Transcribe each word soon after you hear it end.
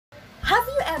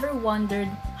ever wondered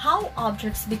how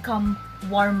objects become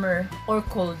warmer or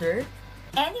colder?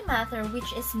 Any matter which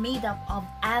is made up of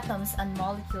atoms and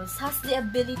molecules has the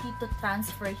ability to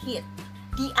transfer heat.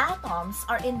 The atoms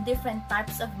are in different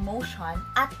types of motion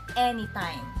at any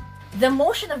time. The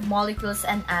motion of molecules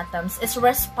and atoms is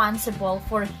responsible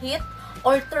for heat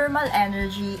or thermal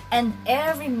energy, and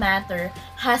every matter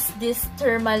has this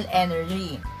thermal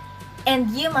energy.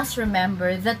 And you must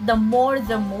remember that the more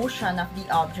the motion of the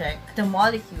object, the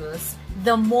molecules,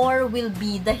 the more will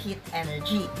be the heat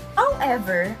energy.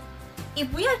 However, if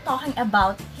we are talking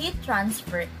about heat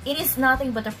transfer, it is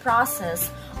nothing but a process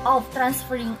of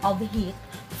transferring of heat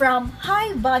from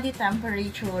high body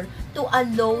temperature to a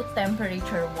low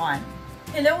temperature one.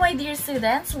 Hello my dear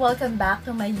students, welcome back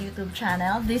to my YouTube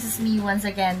channel. This is me once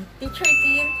again, Teacher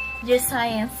Tin, your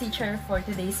science teacher for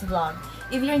today's vlog.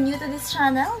 If you're new to this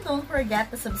channel, don't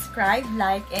forget to subscribe,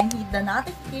 like, and hit the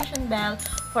notification bell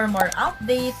for more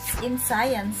updates in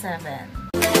Science 7.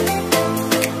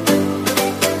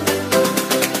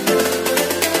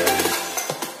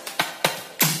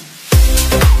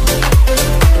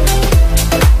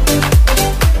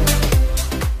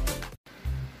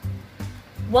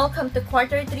 Welcome to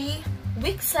Quarter 3,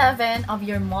 Week 7 of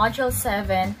your Module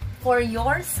 7 for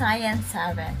your Science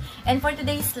 7. And for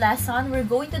today's lesson, we're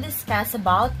going to discuss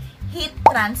about heat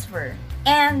transfer.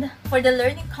 And for the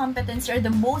learning competency, or the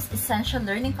most essential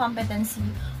learning competency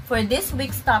for this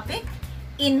week's topic,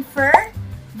 infer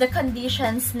the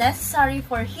conditions necessary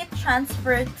for heat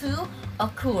transfer to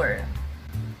occur.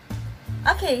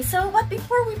 Okay, but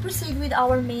before we proceed with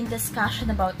our main discussion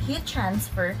about heat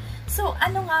transfer, so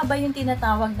ano nga ba yung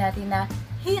tinatawag natin na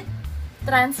heat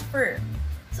transfer?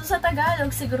 So sa Tagalog,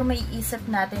 siguro may isip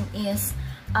natin is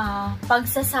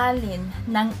pagsasalin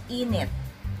ng init,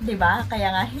 'di ba?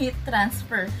 Kaya nga heat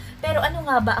transfer. Pero ano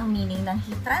nga ba ang meaning ng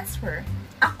heat transfer?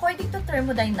 According to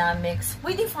thermodynamics,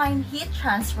 we define heat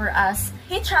transfer as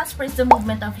heat transfer is the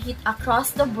movement of heat across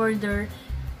the border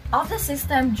of the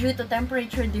system due to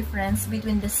temperature difference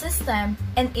between the system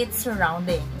and its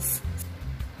surroundings.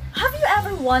 Have you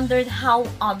ever wondered how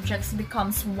objects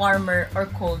becomes warmer or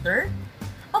colder?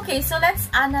 Okay, so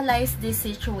let's analyze this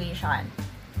situation.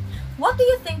 What do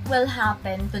you think will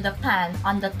happen to the pan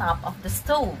on the top of the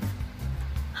stove?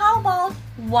 How about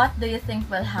what do you think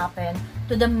will happen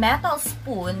to the metal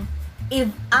spoon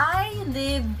if I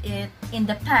leave it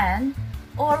in the pan,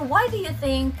 or why do you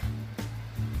think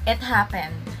it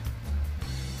happened?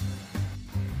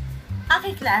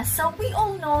 Okay class, so we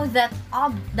all know that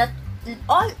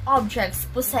all objects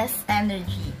possess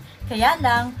energy. Kaya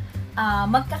lang,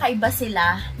 magkakaiba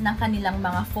sila ng kanilang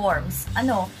mga forms.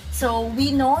 So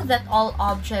we know that all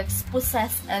objects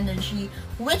possess energy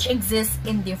which exists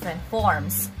in different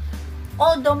forms.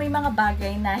 Although may mga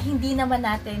bagay na hindi naman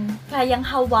natin kayang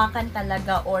hawakan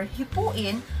talaga or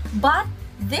hipuin, but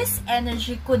this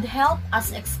energy could help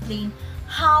us explain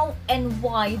how and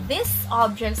why these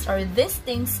objects or these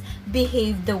things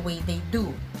behave the way they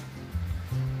do.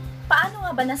 Paano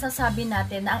nga ba nasasabi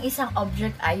natin na ang isang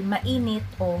object ay mainit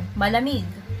o malamig?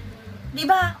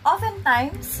 Diba,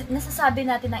 oftentimes, nasasabi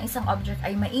natin na ang isang object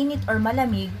ay mainit or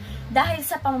malamig dahil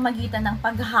sa pamamagitan ng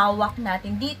paghawak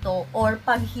natin dito or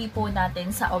paghipo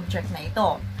natin sa object na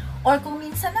ito. Or kung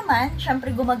minsan naman,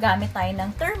 syempre gumagamit tayo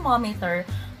ng thermometer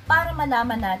para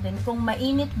malaman natin kung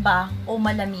mainit ba o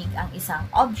malamig ang isang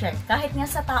object. Kahit nga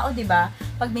sa tao, 'di ba?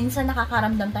 Pag minsan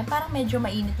nakakaramdam tayo, parang medyo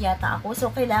mainit yata ako. So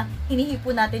kailangan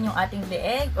hinihipo natin yung ating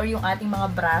leeg or yung ating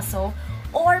mga braso,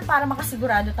 or para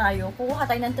makasigurado tayo, kukuha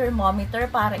tayo ng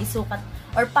thermometer para isukat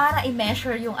or para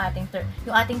i-measure yung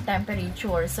ating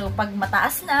temperature. So pag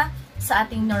mataas na sa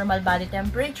ating normal body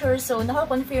temperature, so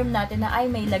nako-confirm natin na ay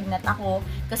may lagnat ako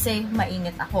kasi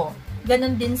mainit ako.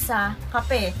 Ganon din sa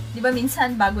kape. Di ba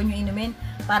minsan bago nyo inumin,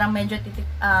 parang medyo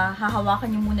hahawakan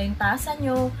nyo muna yung tasa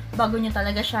nyo bago nyo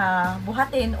talaga siya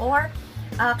buhatin, or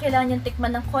kailangan nyo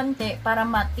tikman ng konti para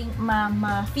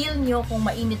ma-feel nyo kung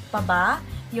mainit pa ba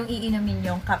yung iinumin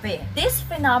yung kape. This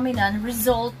phenomenon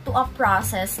result to a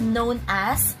process known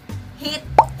as heat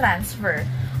transfer.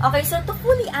 Okay, so to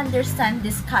fully understand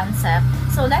this concept,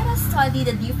 so let us study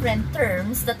the different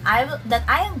terms that I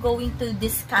am going to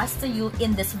discuss to you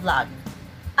in this vlog.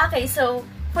 Okay, so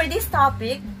for this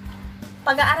topic,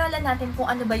 pag-aaralan natin kung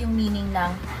ano ba yung meaning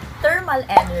ng thermal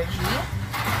energy,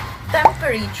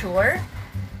 temperature,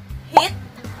 heat,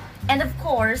 and of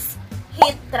course,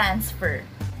 heat transfer.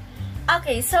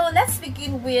 Okay, so let's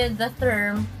begin with the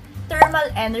term thermal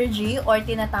energy, or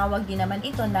tinatawag din naman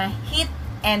ito na heat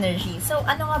energy. So,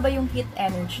 ano nga ba yung heat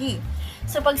energy?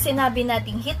 So, pag sinabi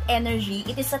nating heat energy,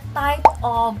 it is a type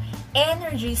of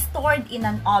energy stored in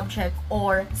an object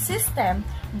or system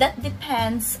that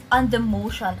depends on the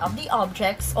motion of the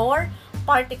objects or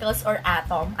particles or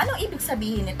atom. Anong ibig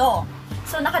sabihin nito?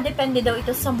 So, nakadepende daw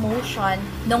ito sa motion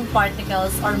ng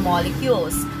particles or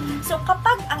molecules. So,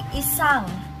 kapag ang isang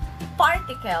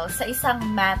particle sa isang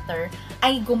matter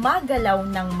ay gumagalaw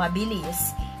ng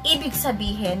mabilis, ibig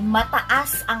sabihin,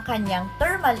 mataas ang kanyang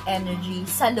thermal energy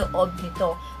sa loob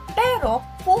nito. Pero,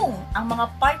 kung ang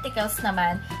mga particles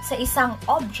naman sa isang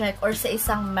object or sa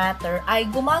isang matter ay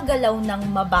gumagalaw ng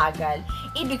mabagal,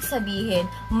 ibig sabihin,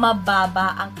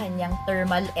 mababa ang kanyang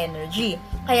thermal energy.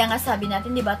 Kaya nga sabi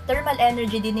natin, di ba, thermal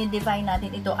energy, dinidefine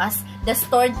natin ito as the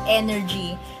stored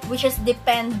energy which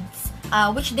depends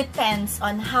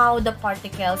on how the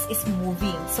particles is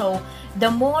moving. So, the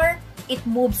more it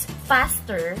moves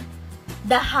faster,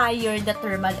 the higher the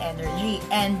thermal energy.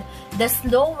 And the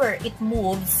slower it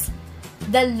moves,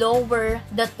 the lower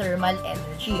the thermal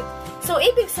energy. So,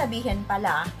 ibig sabihin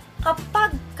pala,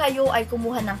 kapag kayo ay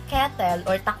kumuha ng kettle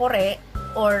or takore,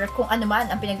 or kung ano man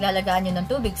ang pinaglalagaan nyo ng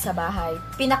tubig sa bahay,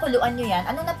 pinakuluan nyo yan,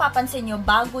 anong napapansin nyo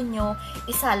bago nyo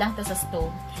isalang to sa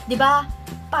stove? Diba,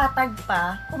 patag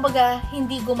pa, kumbaga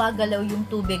hindi gumagalaw yung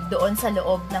tubig doon sa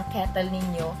loob ng kettle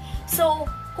ninyo. So,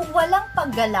 kung walang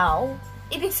paggalaw,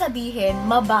 ibig sabihin,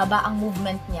 mababa ang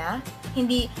movement niya,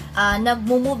 hindi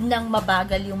nagmo-move ng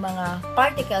mabagal yung mga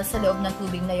particles sa loob ng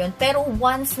tubig na yon. Pero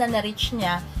once na na-reach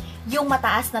niya yung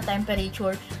mataas na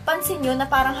temperature, pansin nyo na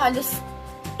parang halos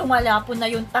tumalapon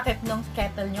na yung takip ng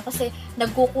kettle nyo kasi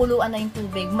nagkukuluan na yung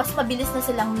tubig. Mas mabilis na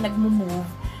silang nagmo-move.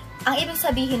 Ang ibig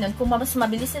sabihin nun, kung mas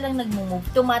mabilis silang nagmo-move,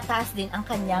 tumataas din ang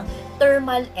kanyang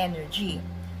thermal energy.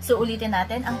 So, ulitin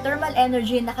natin, ang thermal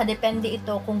energy, nakadepende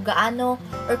ito kung gaano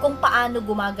or kung paano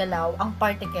gumagalaw ang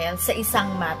particle sa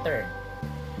isang matter.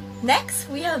 Next,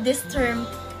 we have this term,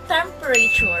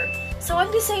 temperature. So, when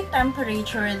we say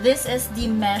temperature, this is the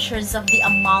measures of the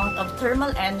amount of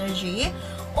thermal energy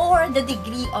or the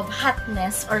degree of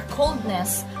hotness or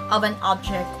coldness of an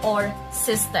object or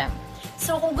system.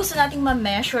 So, kung gusto nating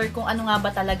ma-measure kung ano nga ba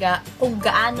talaga, kung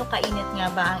gaano kainit nga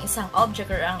ba ang isang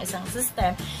object or ang isang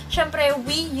system, syempre,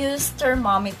 we use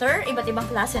thermometer. Iba't ibang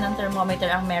klase ng thermometer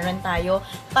ang meron tayo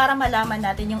para malaman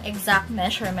natin yung exact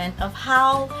measurement of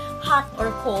how hot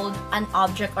or cold an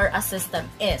object or a system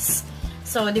is.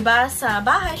 So, di ba, sa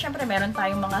bahay, syempre, meron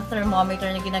tayong mga thermometer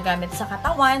na ginagamit sa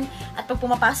katawan. At pag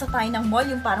pumapasok tayo ng mall,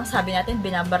 yung parang sabi natin,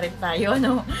 binabarit tayo,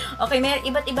 no? Okay, may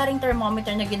iba't iba ring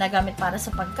thermometer na ginagamit para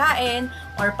sa pagkain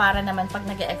or para naman pag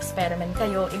nag-experiment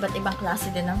kayo, iba't ibang klase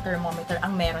din ng thermometer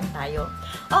ang meron tayo.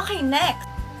 Okay, next.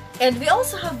 And we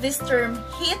also have this term,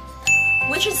 heat,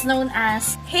 which is known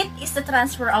as heat is the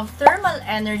transfer of thermal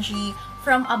energy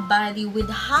from a body with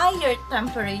higher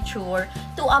temperature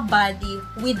to a body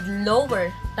with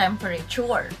lower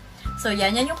temperature. So,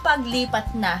 yan yung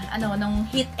paglipat na, ng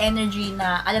heat energy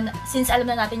na, since alam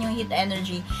na natin yung heat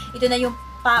energy, ito na yung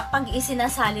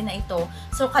pag-isinasali na ito.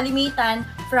 So, kalimitan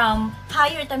from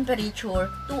higher temperature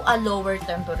to a lower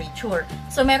temperature.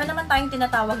 So, meron naman tayong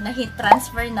tinatawag na heat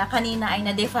transfer na kanina ay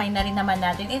na-define na rin naman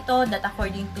natin ito that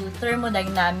according to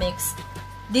thermodynamics,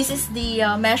 this is the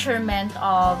measurement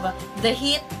of the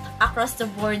heat across the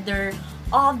border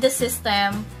of the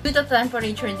system due to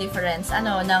temperature difference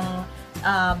ng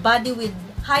body with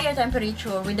higher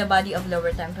temperature with the body of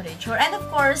lower temperature. And of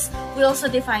course, we also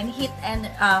define heat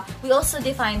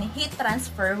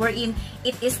transfer wherein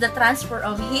it is the transfer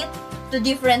of heat to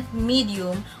different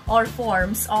medium or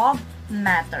forms of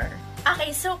matter.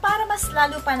 Okay, so para mas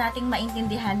lalo pa nating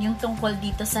maintindihan yung tungkol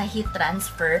dito sa heat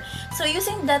transfer, so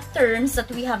using the terms that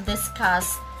we have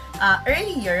discussed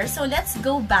earlier, so let's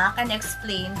go back and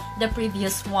explain the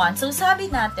previous one. So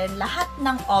sabi natin, lahat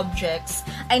ng objects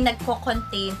ay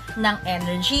nagko-contain ng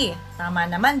energy. Tama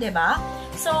naman, di ba?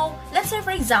 So, let's say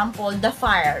for example, the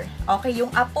fire. Okay, yung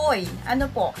apoy. Ano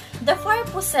po? The fire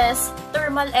possess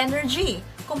thermal energy.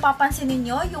 Kung papansinin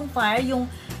nyo, yung fire, yung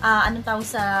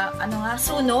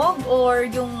sunog or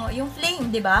yung flame,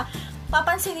 'di ba?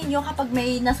 Papansinin niyo kapag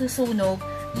may nasusunog,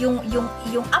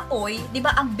 yung apoy, 'di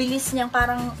ba? Ang bilis niyang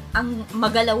parang ang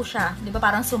magalaw siya, 'di ba?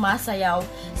 Parang sumasayaw.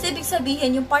 So, ibig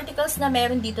sabihin yung particles na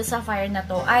meron dito sa fire na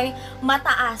to ay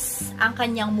mataas ang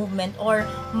kanyang movement or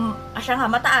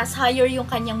mataas, higher yung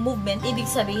kanyang movement, ibig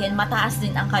sabihin mataas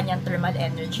din ang kanyang thermal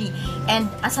energy. And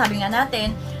sabi nga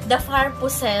natin, the fire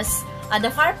possesses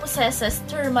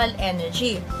thermal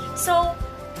energy. So,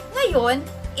 ngayon,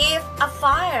 if a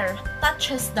fire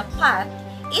touches the pot,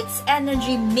 its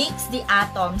energy makes the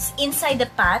atoms inside the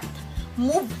pot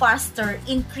move faster,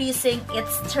 increasing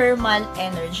its thermal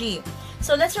energy.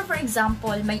 So, let's say for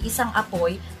example, may isang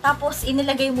apoy, tapos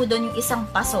inilagay mo doon yung isang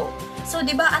paso. So,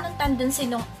 di ba, anong tendency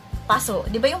ng paso.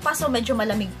 Di ba yung paso medyo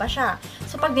malamig pa siya?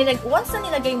 So pag once na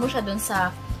nilagay mo siya dun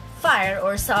sa fire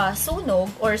or sa sunog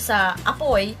or sa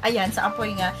apoy, ayan, sa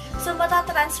apoy nga, so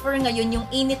matatransfer ngayon yung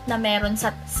init na meron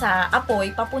sa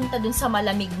apoy papunta dun sa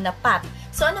malamig na pot.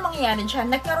 So ano mangyayari dyan?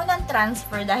 Nagkaroon ng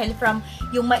transfer dahil from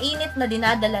yung mainit na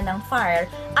dinadala ng fire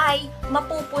ay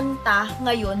mapupunta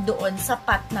ngayon doon sa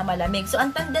pot na malamig. So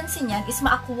ang tendency niyan is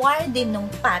ma-acquire din ng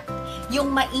pot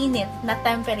yung mainit na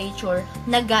temperature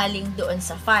na galing doon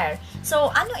sa fire.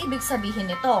 So ano ibig sabihin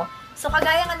nito? So,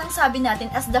 kagaya nga ng sabi natin,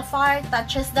 as the fire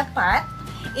touches the pot,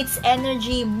 its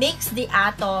energy makes the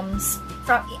atoms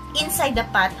from inside the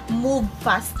pot move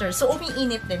faster. So,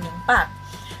 umiinit din yung pot.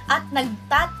 At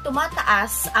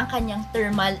tumataas ang kanyang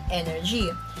thermal energy.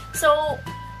 So,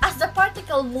 as the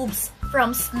particle moves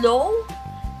from slow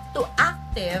to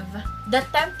active, the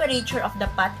temperature of the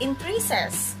pot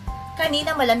increases.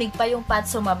 Kanina malamig pa yung pot,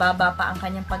 so mababa pa ang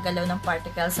kanyang paggalaw ng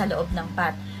particle sa loob ng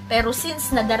pot. Pero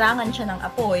since nadarangan siya ng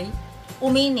apoy,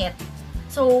 uminit.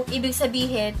 So, ibig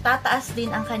sabihin, tataas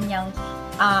din ang kanyang,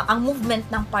 ang movement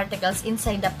ng particles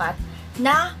inside the pot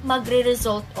na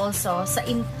magre-result also sa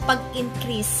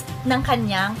pag-increase ng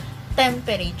kanyang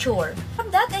temperature.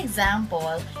 From that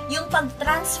example, yung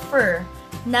pag-transfer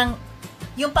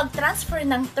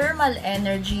ng thermal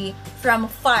energy from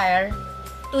fire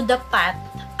to the pot,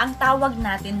 ang tawag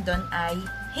natin doon ay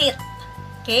heat.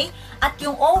 Okay? At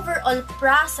yung overall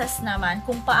process naman,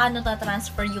 kung paano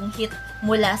ta-transfer yung heat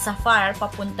mula sa fire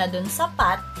papunta dun sa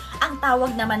pot, ang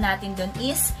tawag naman natin dun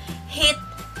is heat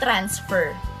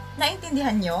transfer.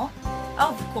 Naintindihan nyo?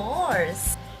 Of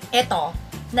course! Eto,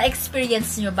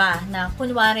 na-experience nyo ba na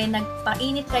kunwari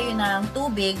nagpainit kayo ng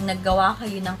tubig, naggawa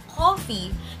kayo ng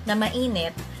coffee na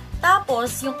mainit,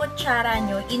 tapos yung kutsara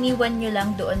nyo, iniwan nyo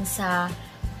lang doon sa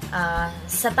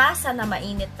tasa na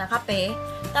mainit na kape,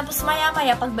 tapos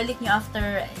maya-maya, pagbalik nyo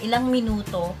after ilang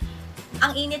minuto,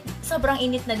 ang init, sobrang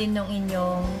init na din nung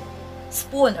inyong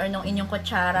spoon or nung inyong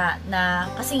kutsara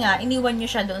na, kasi nga, iniwan nyo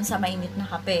siya doon sa mainit na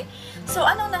kape. So,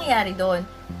 anong nangyari doon?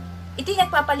 Ito yung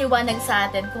nagpapaliwanag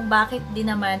sa atin kung bakit din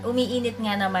naman, umiinit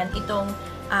nga naman itong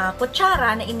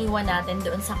kutsara na iniwan natin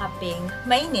doon sa kapeng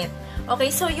mainit. Okay,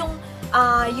 so yung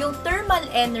thermal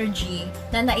energy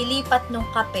na nailipat ng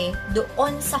kape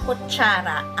doon sa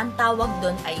kutsara, ang tawag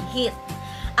doon ay heat.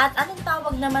 At anong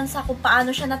tawag naman sa kung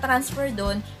paano siya na-transfer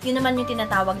doon, yun naman yung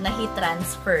tinatawag na heat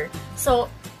transfer. So,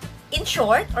 in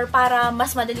short, or para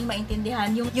mas madaling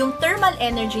maintindihan, yung thermal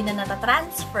energy na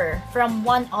natatransfer from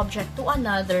one object to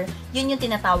another, yun yung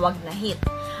tinatawag na heat.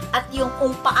 At yung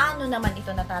kung paano naman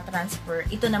ito natatransfer,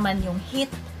 ito naman yung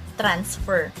heat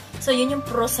transfer. So, yun yung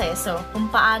proseso kung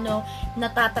paano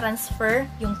natatransfer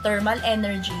yung thermal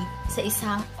energy sa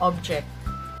isang object.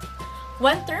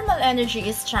 When thermal energy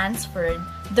is transferred,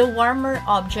 the warmer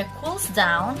object cools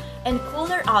down and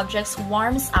cooler objects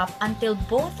warms up until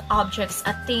both objects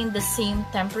attain the same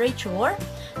temperature,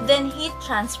 then heat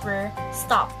transfer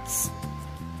stops.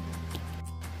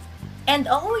 And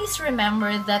always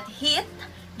remember that heat,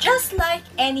 just like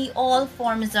all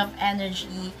forms of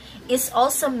energy, is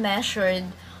also measured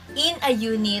in a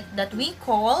unit that we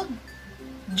call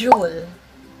joule.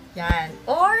 Yan.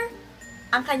 Or,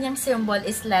 ang kanyang symbol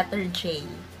is letter J.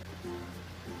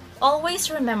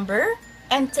 Always remember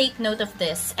and take note of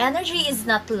this. Energy is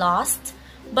not lost,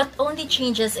 but only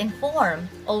changes in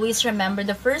form. Always remember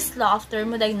the first law of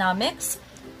thermodynamics.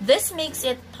 This makes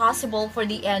it possible for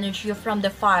the energy from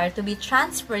the fire to be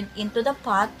transferred into the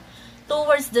pot,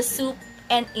 towards the soup,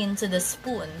 and into the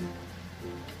spoon.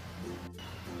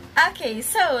 Okay,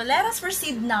 so let us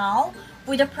proceed now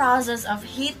with the process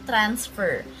of heat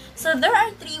transfer. So there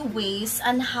are three ways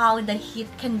on how the heat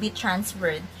can be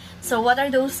transferred. So what are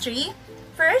those three?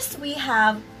 First, we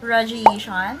have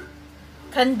radiation,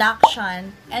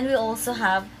 conduction, and we also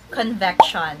have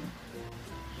convection.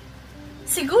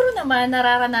 Siguro naman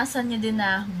nararanasan nyo din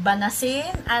na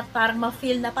banasin at parang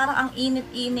ma-feel na parang ang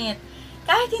init-init.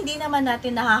 Kahit hindi naman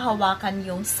natin nahahawakan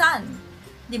yung sun.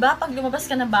 Diba? Pag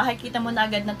lumabas ka ng bahay, kita mo na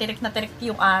agad na tirik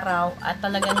yung araw at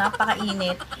talagang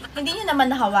napakainit. Hindi nyo naman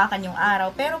nahawakan yung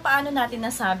araw. Pero paano natin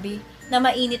nasabi na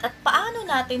mainit at paano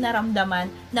natin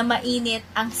naramdaman na mainit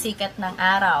ang sikat ng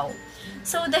araw?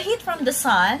 So, the heat from the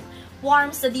sun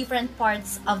warms the different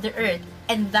parts of the earth.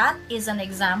 And that is an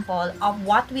example of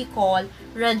what we call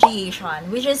radiation,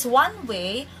 which is one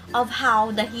way of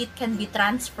how the heat can be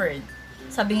transferred.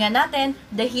 Sabi nga natin,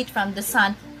 the heat from the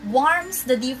sun warms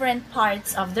the different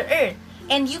parts of the earth.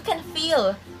 And you can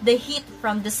feel the heat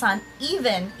from the sun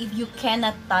even if you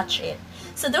cannot touch it.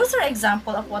 So those are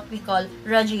examples of what we call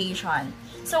radiation.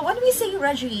 So when we say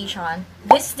radiation,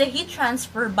 this is the heat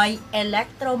transfer by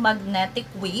electromagnetic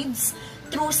waves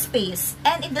through space,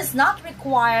 and it does not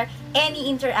require any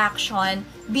interaction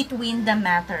between the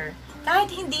matter.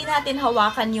 Kahit hindi natin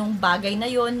hawakan yung bagay na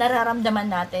yun, nararamdaman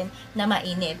natin na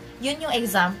mainit. Yun yung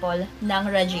example ng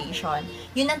radiation.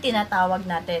 Yun ang tinatawag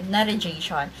natin na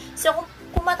radiation. So,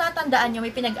 kung matatandaan nyo,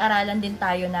 may pinag-aralan din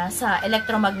tayo na sa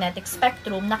electromagnetic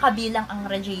spectrum na kabilang ang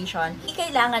radiation,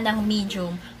 kailangan ng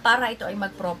medium para ito ay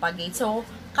mag-propagate. So,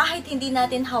 kahit hindi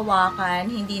natin hawakan,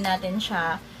 hindi natin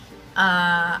siya,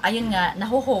 ayun nga,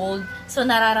 nahuhold, so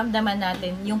nararamdaman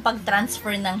natin yung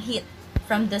pag-transfer ng heat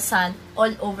from the sun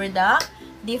all over the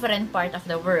different part of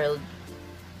the world.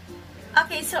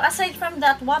 Okay, so aside from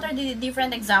that, what are the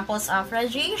different examples of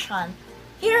radiation?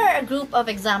 Here are a group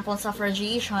of examples of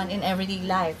radiation in everyday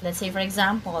life. Let's say, for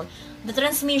example, the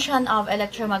transmission of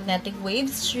electromagnetic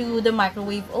waves through the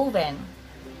microwave oven,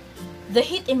 the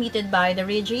heat emitted by the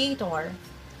radiator,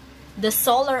 the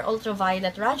solar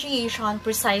ultraviolet radiation,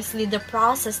 precisely the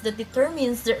process that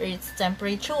determines the Earth's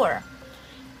temperature,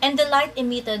 and the light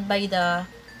emitted by the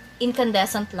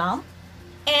incandescent lamp,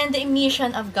 and the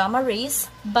emission of gamma rays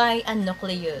by a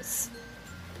nucleus.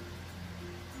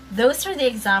 Those are the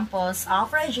examples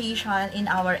of radiation in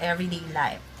our everyday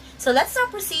life. So let's now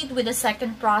proceed with the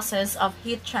second process of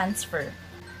heat transfer.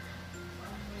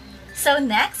 So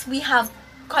next, we have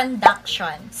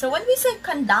conduction. So when we say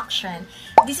conduction,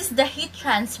 this is the heat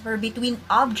transfer between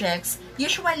objects,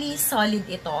 usually solid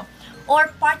ito,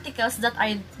 or particles that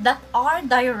are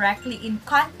directly in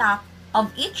contact of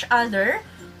each other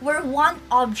where one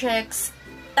object's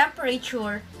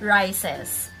temperature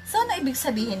rises. So, ano ibig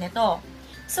sabihin nito?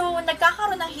 So,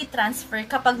 nagkakaroon ng heat transfer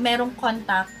kapag merong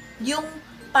contact yung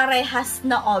parehas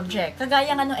na object.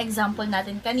 Kagaya nga nung example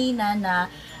natin kanina na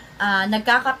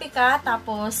nagkakape ka,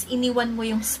 tapos iniwan mo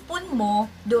yung spoon mo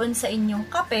doon sa inyong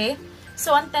kape.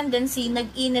 So, ang tendency,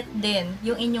 nag-init din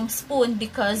yung inyong spoon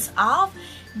because of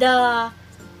the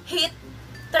heat,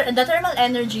 the thermal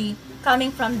energy coming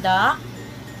from the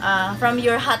from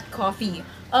your hot coffee.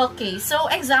 Okay, so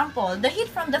example, the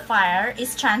heat from the fire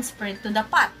is transferred to the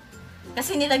pot.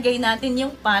 Kasi nilagay natin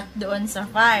yung pot doon sa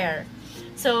fire.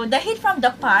 So, the heat from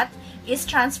the pot is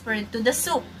transferred to the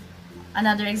soup.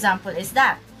 Another example is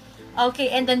that.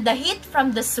 Okay, and then the heat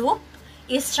from the soup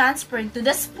is transferred to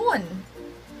the spoon.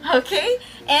 Okay?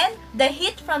 And the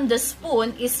heat from the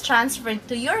spoon is transferred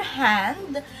to your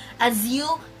hand as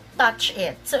you touch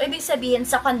it. So, ibig sabihin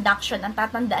sa conduction, ang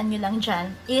tatandaan nyo lang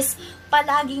dyan is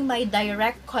palaging may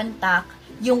direct contact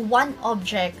yung one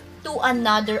object to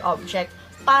another object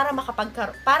para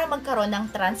magkaroon ng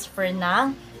transfer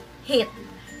ng heat.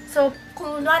 So,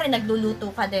 kung kunwari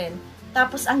nagluluto ka din,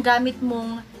 tapos ang gamit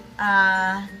mong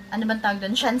ano bang tawag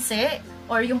doon? Shanse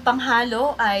or yung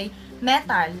panghalo ay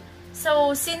metal.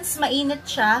 So, since mainit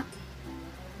siya,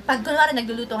 pag kunwari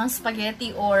nagluluto ng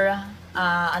spaghetti or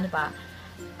ano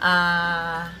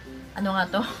nga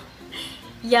to?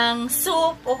 Yang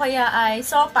soup o kaya ay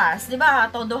sopas, di ba?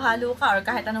 Todo halo ka or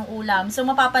kahit anong ulam. So,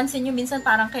 mapapansin nyo, minsan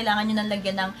parang kailangan nyo nang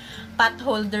lagyan ng pot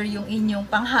holder yung inyong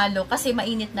panghalo kasi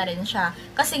mainit na rin siya.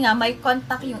 Kasi nga, may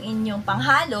contact yung inyong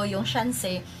panghalo, yung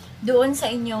shanse, doon sa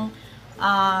inyong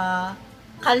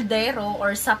kaldero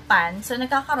or sa pan. So,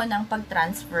 nagkakaroon ng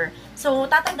pag-transfer. So,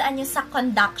 tatandaan nyo sa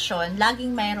conduction,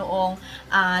 laging mayroong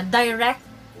direct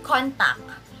contact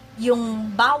yung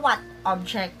bawat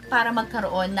object para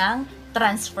magkaroon ng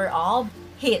transfer of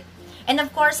heat. And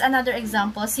of course, another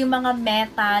example, yung mga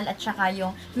metal at saka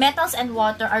yung metals and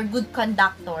water are good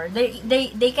conductor.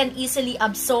 They can easily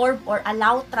absorb or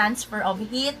allow transfer of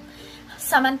heat.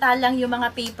 Samantalang yung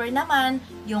mga paper naman,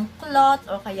 yung cloth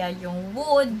o kaya yung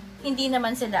wood, hindi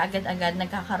naman sila agad-agad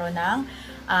nagkakaroon ng,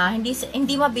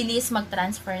 hindi mabilis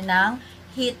mag-transfer ng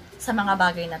heat sa mga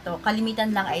bagay na to.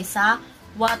 Kalimitan lang ay sa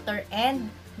water and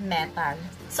metal.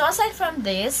 So aside from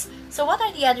this, so what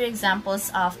are the other examples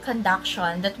of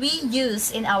conduction that we use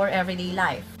in our everyday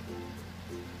life?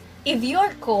 If you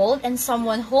are cold and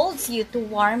someone holds you to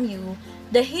warm you,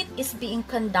 the heat is being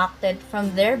conducted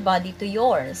from their body to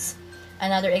yours.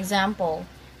 Another example,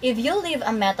 if you leave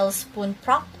a metal spoon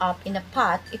propped up in a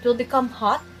pot, it will become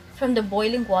hot from the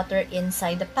boiling water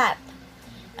inside the pot.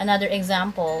 Another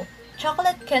example,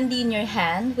 chocolate candy in your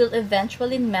hand will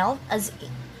eventually melt as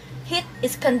heat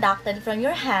is conducted from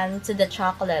your hand to the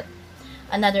chocolate.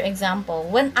 Another example,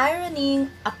 when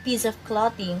ironing a piece of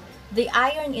clothing, the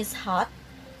iron is hot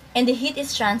and the heat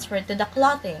is transferred to the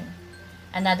clothing.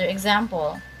 Another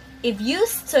example, if you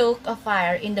stoke a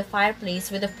fire in the fireplace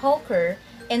with a poker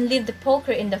and leave the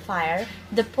poker in the fire,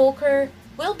 the poker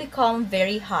will become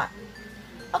very hot.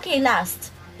 Okay,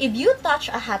 last, if you touch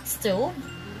a hot stove,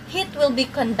 heat will be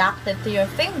conducted to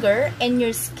your finger and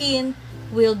your skin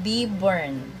will be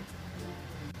burned.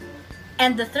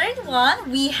 And the third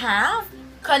one, we have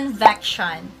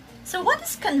convection. So what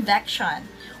is convection?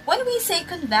 When we say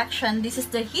convection, this is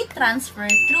the heat transfer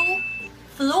through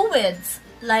fluids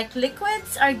like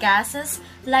liquids or gases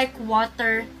like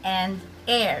water and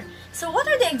air. So what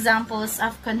are the examples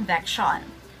of convection?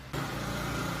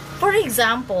 For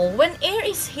example, when air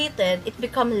is heated, it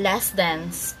becomes less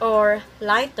dense or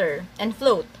lighter and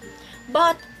float.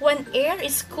 But when air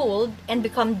is cooled and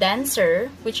become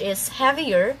denser, which is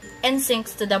heavier, and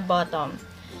sinks to the bottom.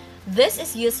 This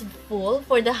is useful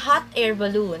for the hot air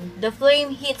balloon. The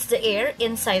flame heats the air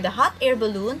inside the hot air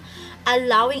balloon,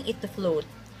 allowing it to float.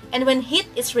 And when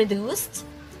heat is reduced,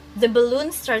 the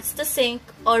balloon starts to sink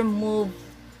or move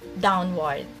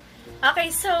downward.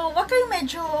 Okay, so wag kayong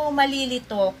medyo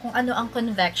malilito kung ano ang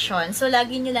convection. So,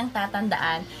 lagi nyo lang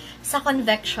tatandaan, sa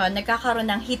convection, nagkakaroon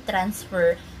ng heat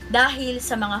transfer dahil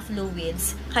sa mga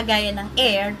fluids, kagaya ng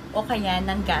air o kaya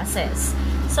ng gases.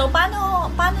 So,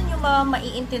 paano nyo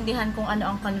maiintindihan kung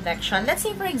ano ang convection? Let's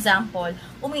say, for example,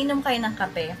 umiinom kayo ng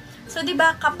kape. So, di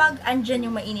ba kapag andyan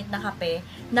yung mainit na kape,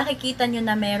 nakikita nyo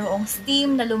na merong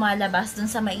steam na lumalabas dun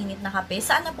sa mainit na kape.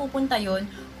 Saan napupunta yun?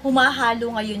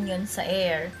 Humahalo ngayon yun sa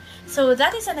air. So,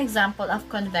 that is an example of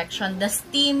convection, the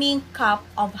steaming cup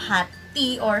of hot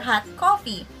tea or hot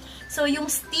coffee. So,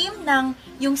 yung steam na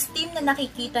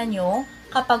nakikita nyo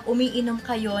kapag umiinom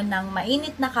kayo ng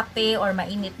mainit na kape or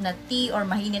mainit na tea or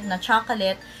mainit na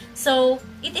chocolate, so,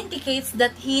 it indicates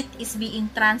that heat is being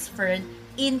transferred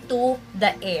into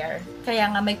the air.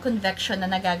 Kaya nga may convection na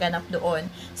nagaganap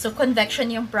doon. So, convection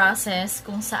yung process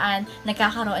kung saan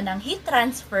nagkakaroon ng heat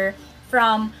transfer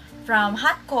from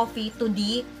hot coffee to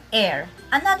the air.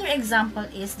 Another example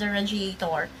is the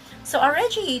radiator. So, a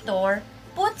radiator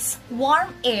puts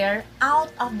warm air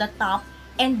out of the top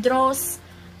and draws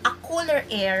a cooler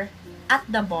air at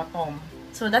the bottom.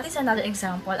 So, that is another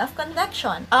example of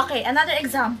convection. Okay, another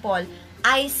example,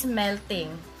 ice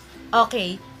melting.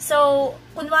 Okay, so,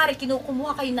 kunwari,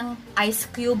 kinukumuha kayo ng ice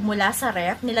cube mula sa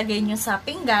ref, nilagay nyo sa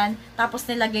pinggan, tapos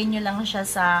nilagay nyo lang siya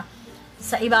sa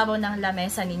ibabaw ng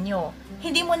lamesa ninyo.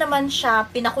 Hindi mo naman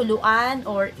siya pinakuluan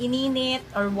or ininit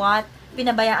or what,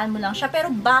 pinabayaan mo lang siya.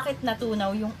 Pero bakit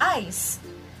natunaw yung ice?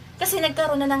 Kasi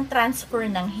nagkaroon na ng transfer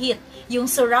ng heat. Yung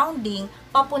surrounding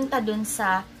papunta dun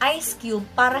sa ice cube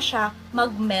para siya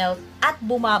mag-melt at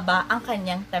bumaba ang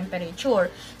kanyang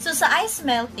temperature. So sa ice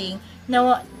melting,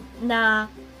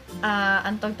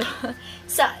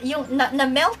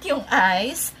 na-melt yung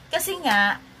ice kasi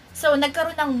nga, so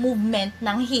nagkaroon ng movement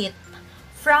ng heat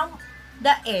from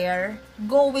the air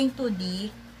going to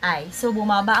the ice. So,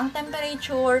 bumaba ang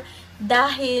temperature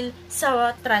dahil sa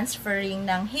transferring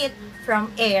ng heat from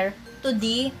air to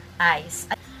the ice.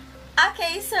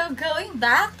 Okay, so going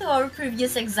back to our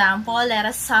previous example, let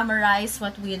us summarize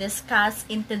what we discussed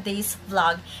in today's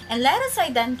vlog. And let us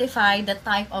identify the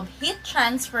type of heat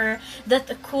transfer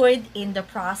that occurred in the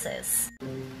process.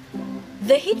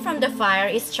 The heat from the fire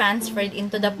is transferred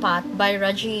into the pot by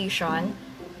radiation,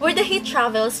 where the heat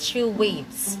travels through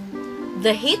waves.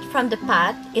 The heat from the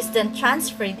pot is then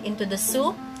transferred into the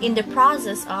soup in the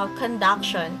process of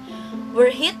conduction, where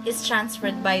heat is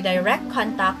transferred by direct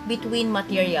contact between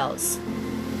materials.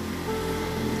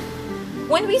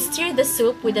 When we stir the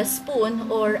soup with a spoon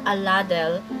or a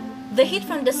ladle, the heat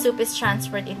from the soup is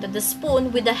transferred into the spoon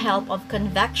with the help of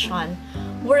convection,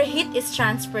 where heat is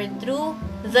transferred through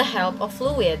the help of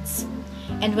fluids.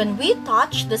 And when we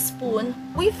touch the spoon,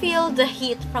 we feel the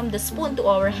heat from the spoon to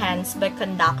our hands by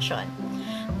conduction.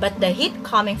 But the heat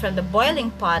coming from the boiling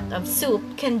pot of soup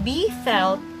can be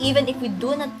felt even if we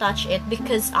do not touch it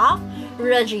because of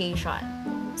radiation.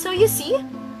 So you see,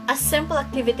 a simple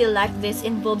activity like this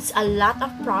involves a lot of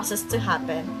process to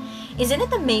happen. Isn't it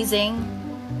amazing?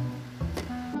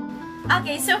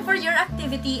 Okay, so for your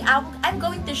activity, I'm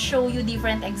going to show you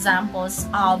different examples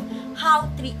of how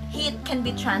heat can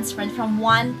be transferred from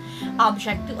one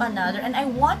object to another. And I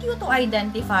want you to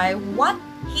identify what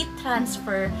heat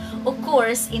transfer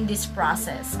occurs in this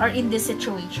process or in this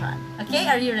situation. Okay,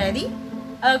 are you ready?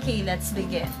 Okay, let's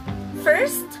begin.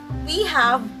 First, we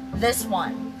have this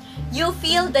one. You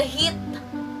feel the heat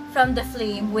from the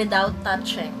flame without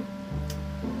touching.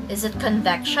 Is it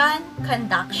convection,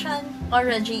 conduction, or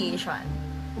radiation?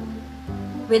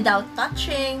 Without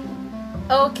touching.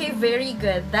 Okay, very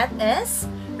good. That is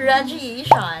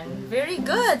radiation. Very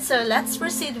good. So let's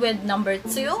proceed with number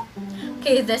 2.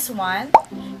 Okay, this one.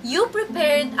 You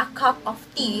prepared a cup of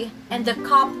tea and the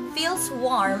cup feels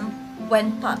warm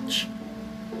when touched.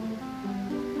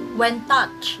 When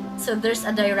touched. So there's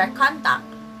a direct contact.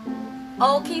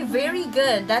 Okay, very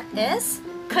good. That is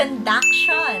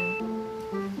conduction.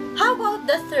 How about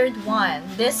the third one?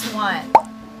 This one.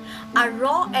 a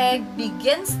raw egg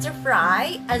begins to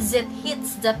fry as it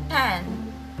hits the pan.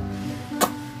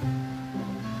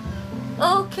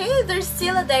 Okay, there's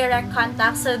still a direct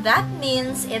contact, so that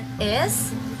means it is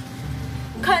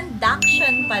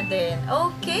conduction pa din.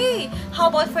 Okay, how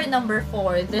about for number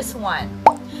 4, this one?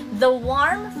 The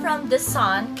warmth from the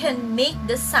sun can make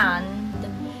the sand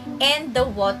and the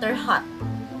water hot.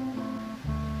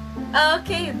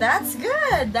 Okay, that's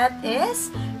good. That is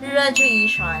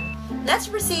radiation. Let's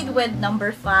proceed with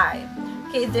number 5.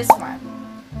 Okay, this one.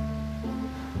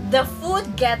 The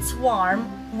food gets warm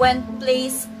when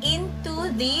placed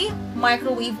into the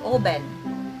microwave oven.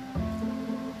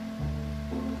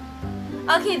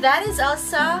 Okay, that is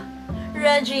also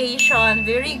radiation.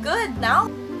 Very good. Now,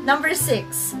 number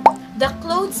 6. The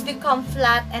clothes become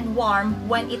flat and warm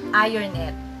when we iron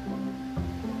it.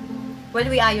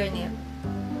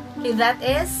 Okay, that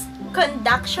is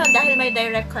conduction dahil may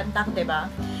direct contact,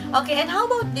 diba? Okay, and how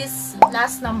about this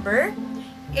last number?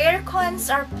 Air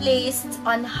cons are placed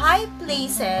on high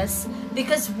places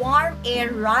because warm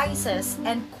air rises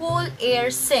and cool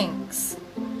air sinks.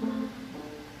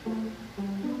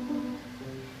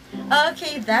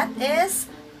 Okay, that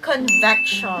is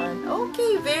convection.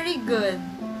 Okay, very good.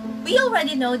 We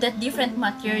already know that different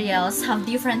materials have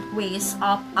different ways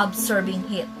of absorbing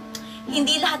heat.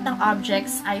 Hindi lahat ng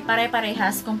objects ay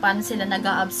pare-parehas kung paano sila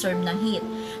nag-absorb ng heat.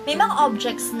 May mga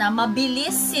objects na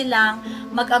mabilis silang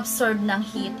mag-absorb ng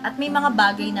heat at may mga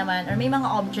bagay naman or may mga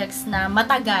objects na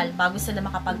matagal bago sila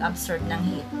makapag-absorb ng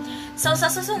heat. So, sa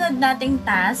susunod nating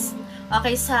task,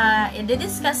 okay,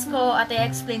 i-discuss ko at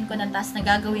i-explain ko ng task na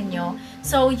gagawin nyo.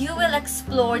 So, you will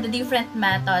explore the different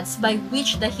methods by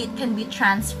which the heat can be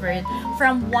transferred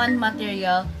from one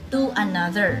material to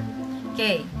another.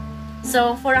 Okay.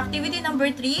 So, for activity number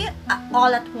 3,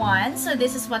 all at once, so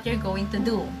this is what you're going to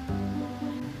do.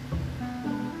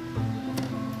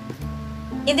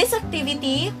 In this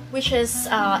activity, which is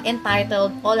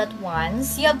entitled All at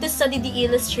Once, you have to study the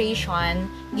illustration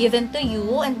given to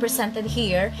you and presented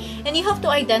here, and you have to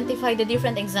identify the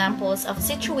different examples of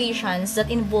situations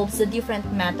that involves the different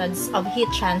methods of heat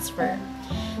transfer.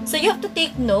 So you have to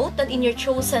take note that in your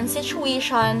chosen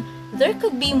situation, there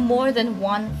could be more than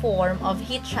one form of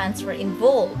heat transfer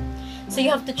involved. So you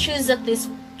have to choose at least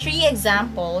 3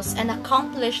 examples and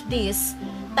accomplish this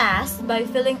task by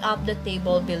filling up the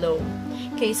table below.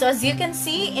 Okay, so as you can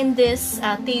see in this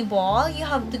table, you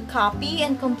have to copy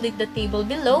and complete the table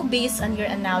below based on your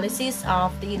analysis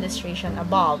of the illustration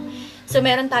above. So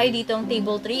meron tayo dito ang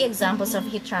table 3, examples of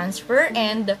heat transfer,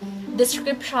 and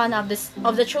description of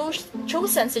the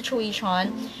chosen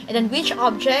situation, and then which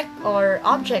object or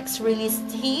objects release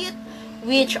heat,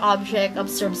 which object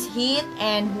absorbs heat,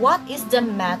 and what is the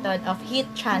method of heat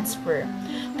transfer.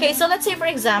 Okay, so let's say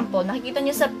for example, nakikita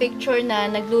niyo sa picture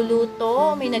na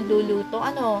nagluluto, may nagluluto,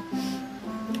 ano?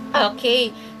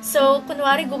 Okay, so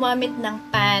kunwari gumamit ng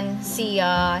pan si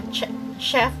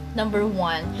chef number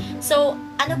 1. So,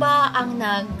 ano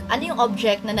yung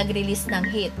object na nag-release ng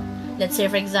heat? Let's say,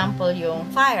 for example, yung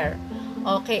fire.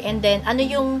 Okay, and then, ano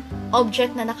yung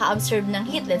object na naka-absorb ng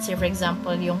heat? Let's say, for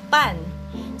example, yung pan.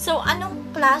 So,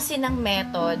 anong klase ng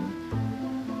method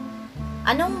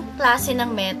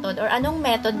or anong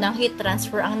method ng heat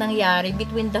transfer ang nangyari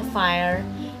between the fire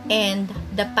and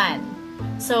the pan?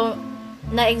 So,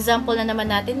 na-example na naman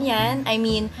natin yan. I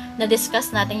mean,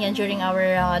 na-discuss natin yan during our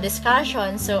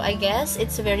discussion. So, I guess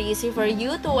it's very easy for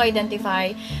you to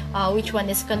identify which one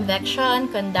is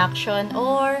convection, conduction,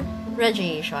 or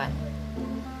radiation.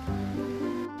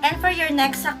 And for your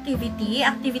next activity,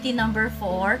 activity number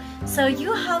 4, so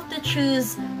you have to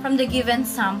choose from the given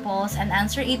samples and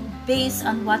answer it based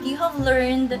on what you have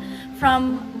learned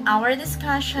from our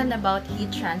discussion about heat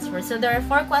transfer. So there are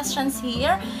 4 questions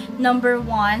here. Number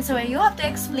 1, so you have to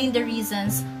explain the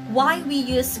reasons why we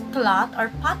use cloth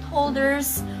or pot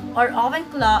holders or oven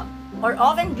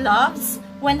gloves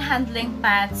when handling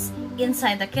pans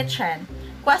inside the kitchen.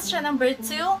 Question number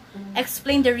 2,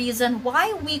 explain the reason why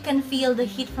we can feel the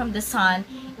heat from the sun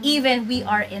even we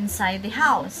are inside the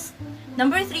house.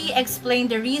 Number 3, explain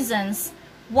the reasons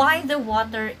why the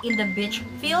water in the beach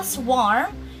feels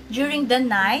warm during the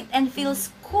night and feels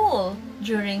cool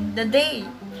during the day.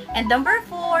 And number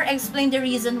 4, explain the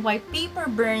reason why paper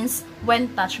burns when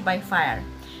touched by fire.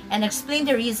 And explain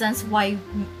the reasons why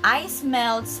ice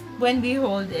melts when we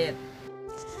hold it.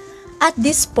 At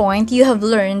this point, you have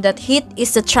learned that heat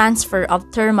is the transfer of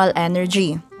thermal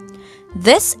energy.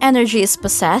 This energy is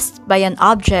possessed by an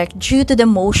object due to the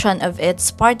motion of its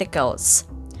particles.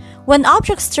 When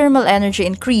object's thermal energy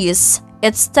increases,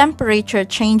 its temperature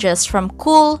changes from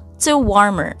cool to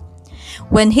warmer.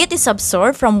 When heat is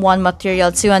absorbed from one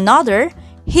material to another,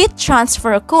 heat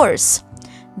transfer occurs.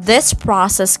 This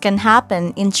process can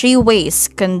happen in three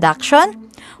ways: conduction,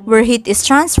 where heat is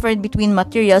transferred between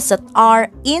materials that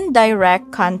are in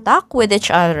direct contact with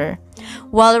each other,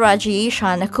 while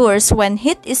radiation occurs when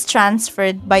heat is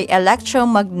transferred by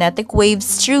electromagnetic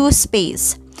waves through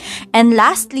space. And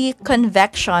lastly,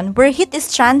 convection, where heat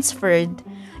is transferred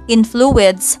in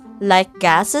fluids like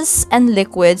gases and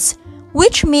liquids,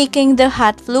 which making the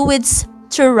hot fluids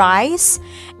to rise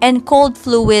and cold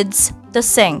fluids to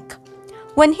sink.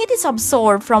 When heat is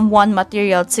absorbed from one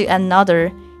material to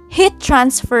another, heat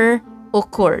transfer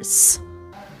occurs.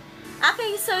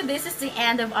 Okay, so this is the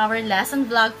end of our lesson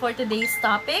vlog for today's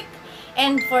topic.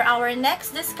 And for our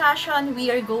next discussion, we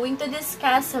are going to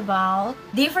discuss about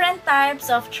different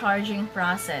types of charging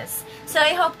process. So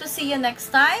I hope to see you next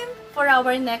time for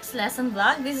our next lesson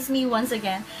vlog. This is me once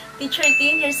again, Teacher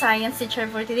Tin, your science teacher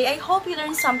for today. I hope you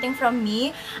learned something from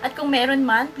me. At kung meron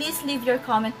man, please leave your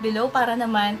comment below para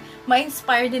naman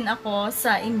ma-inspire din ako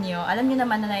sa inyo. Alam niyo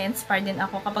naman na na-inspire din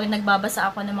ako kapag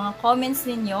nagbabasa ako ng mga comments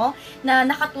ninyo na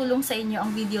nakatulong sa inyo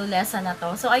ang video lesson na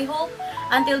to. So I hope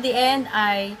until the end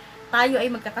tayo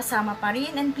ay magkakasama pa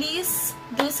rin. And please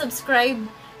do subscribe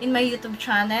in my YouTube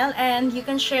channel, and you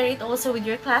can share it also with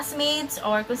your classmates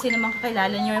or kung sino man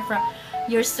kakilala nyo, from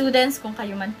your students, kung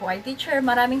kayo man po ay teacher.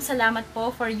 Maraming salamat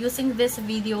po for using this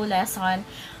video lesson.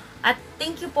 At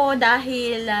thank you po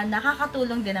dahil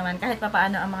nakakatulong din naman kahit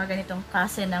papaano ang mga ganitong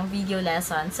klase ng video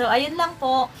lesson. So ayun lang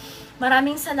po.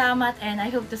 Maraming salamat and I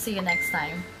hope to see you next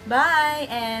time. Bye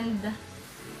and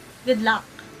good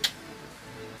luck!